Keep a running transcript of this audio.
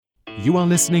You are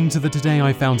listening to the Today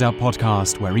I Found Out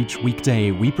podcast, where each weekday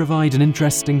we provide an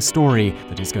interesting story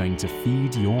that is going to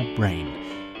feed your brain.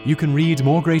 You can read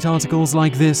more great articles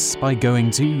like this by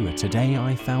going to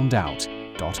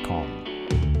todayifoundout.com.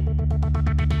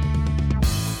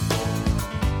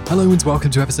 Hello and welcome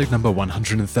to episode number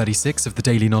 136 of the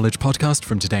Daily Knowledge Podcast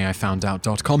from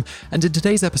todayifoundout.com. And in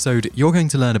today's episode, you're going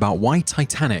to learn about why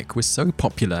Titanic was so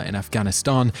popular in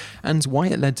Afghanistan and why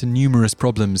it led to numerous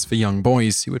problems for young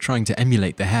boys who were trying to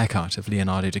emulate the haircut of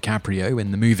Leonardo DiCaprio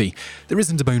in the movie. There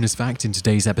isn't a bonus fact in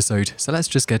today's episode, so let's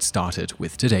just get started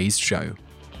with today's show.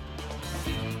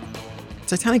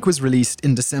 Titanic was released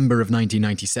in December of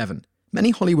 1997.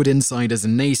 Many Hollywood insiders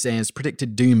and naysayers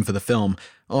predicted doom for the film.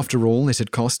 After all, it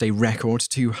had cost a record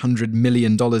 $200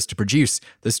 million to produce.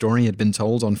 The story had been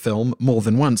told on film more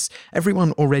than once.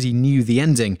 Everyone already knew the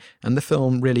ending, and the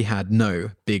film really had no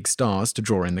big stars to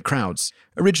draw in the crowds.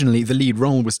 Originally, the lead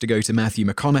role was to go to Matthew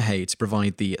McConaughey to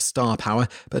provide the star power,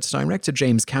 but director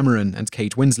James Cameron and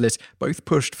Kate Winslet both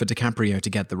pushed for DiCaprio to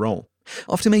get the role.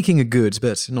 After making a good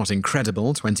but not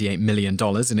incredible $28 million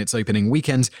in its opening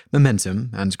weekend, momentum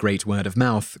and great word of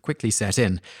mouth quickly set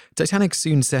in. Titanic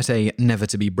soon set a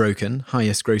never-to-be-broken,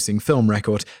 highest-grossing film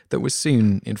record that was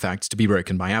soon, in fact, to be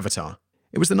broken by Avatar.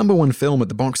 It was the number one film at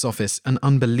the box office an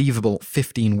unbelievable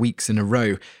 15 weeks in a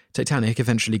row. Titanic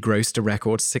eventually grossed a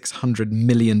record $600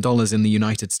 million in the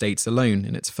United States alone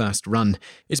in its first run.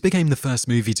 It became the first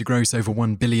movie to gross over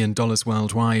 $1 billion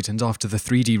worldwide, and after the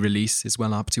 3D release is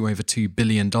well up to over $2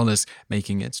 billion,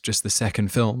 making it just the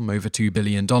second film over $2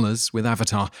 billion with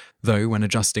Avatar. Though, when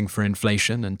adjusting for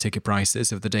inflation and ticket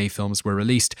prices of the day films were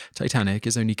released, Titanic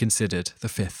is only considered the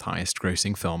fifth highest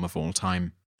grossing film of all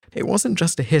time. It wasn't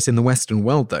just a hit in the Western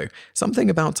world, though. Something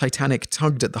about Titanic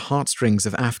tugged at the heartstrings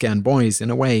of Afghan boys in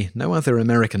a way no other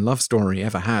American love story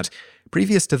ever had.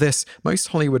 Previous to this, most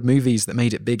Hollywood movies that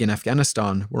made it big in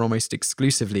Afghanistan were almost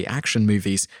exclusively action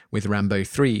movies, with Rambo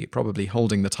 3 probably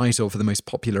holding the title for the most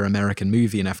popular American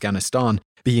movie in Afghanistan,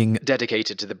 being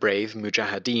dedicated to the brave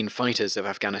Mujahideen fighters of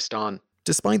Afghanistan.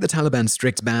 Despite the Taliban's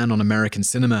strict ban on American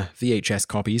cinema, VHS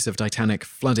copies of Titanic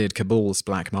flooded Kabul's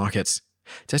black markets.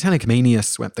 Titanic mania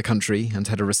swept the country and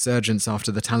had a resurgence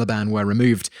after the Taliban were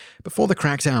removed. Before the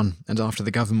crackdown and after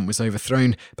the government was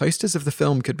overthrown, posters of the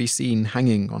film could be seen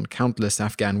hanging on countless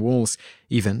Afghan walls.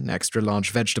 Even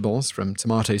extra-large vegetables, from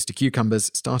tomatoes to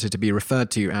cucumbers, started to be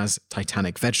referred to as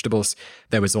Titanic vegetables.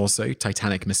 There was also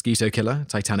Titanic mosquito killer,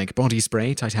 Titanic body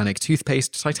spray, Titanic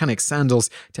toothpaste, Titanic sandals,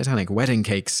 Titanic wedding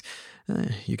cakes.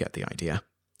 You get the idea.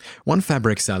 One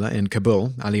fabric seller in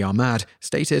Kabul, Ali Ahmad,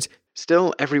 stated,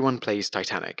 "Still, everyone plays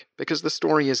Titanic, because the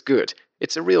story is good.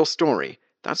 It's a real story.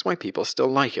 That's why people still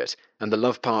like it. And the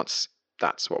love parts,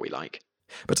 that's what we like."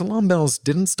 But alarm bells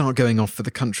didn't start going off for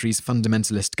the country's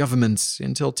fundamentalist government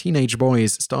until teenage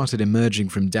boys started emerging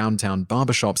from downtown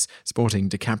barbershops sporting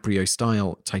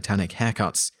DiCaprio-style Titanic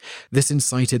haircuts. This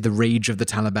incited the rage of the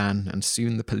Taliban, and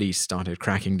soon the police started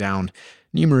cracking down.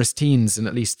 Numerous teens and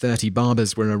at least 30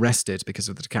 barbers were arrested because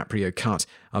of the DiCaprio cut.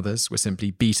 Others were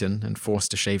simply beaten and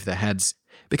forced to shave their heads.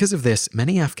 Because of this,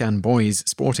 many Afghan boys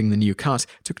sporting the new cut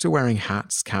took to wearing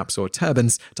hats, caps, or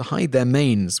turbans to hide their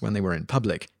manes when they were in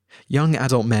public. Young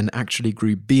adult men actually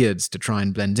grew beards to try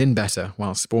and blend in better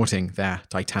while sporting their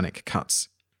Titanic cuts.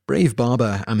 Brave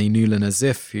barber Aminullah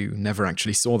Nazif, who never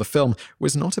actually saw the film,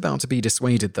 was not about to be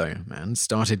dissuaded though, and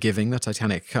started giving the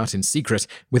Titanic cut in secret,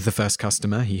 with the first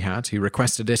customer he had who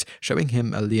requested it showing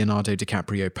him a Leonardo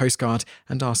DiCaprio postcard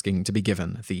and asking to be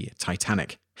given the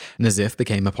Titanic. Nazif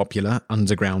became a popular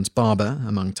underground barber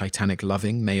among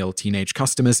Titanic-loving male teenage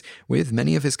customers, with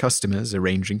many of his customers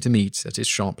arranging to meet at his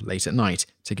shop late at night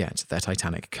to get their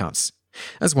Titanic cuts.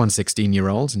 As one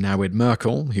 16-year-old, Nawid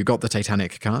Merkel, who got the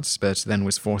Titanic cut but then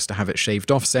was forced to have it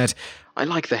shaved off, said, "I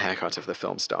like the haircut of the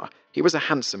film star. He was a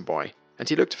handsome boy, and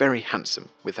he looked very handsome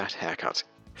with that haircut."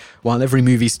 While every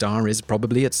movie star is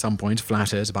probably at some point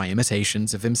flattered by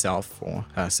imitations of himself or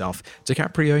herself,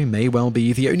 DiCaprio may well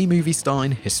be the only movie star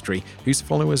in history whose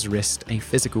followers risked a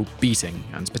physical beating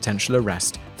and potential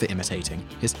arrest for imitating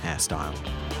his hairstyle.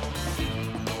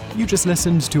 You just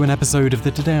listened to an episode of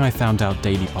the Today I Found Out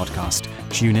Daily Podcast.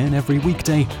 Tune in every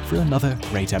weekday for another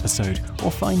great episode, or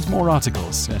find more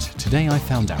articles at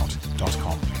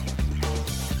todayifoundout.com.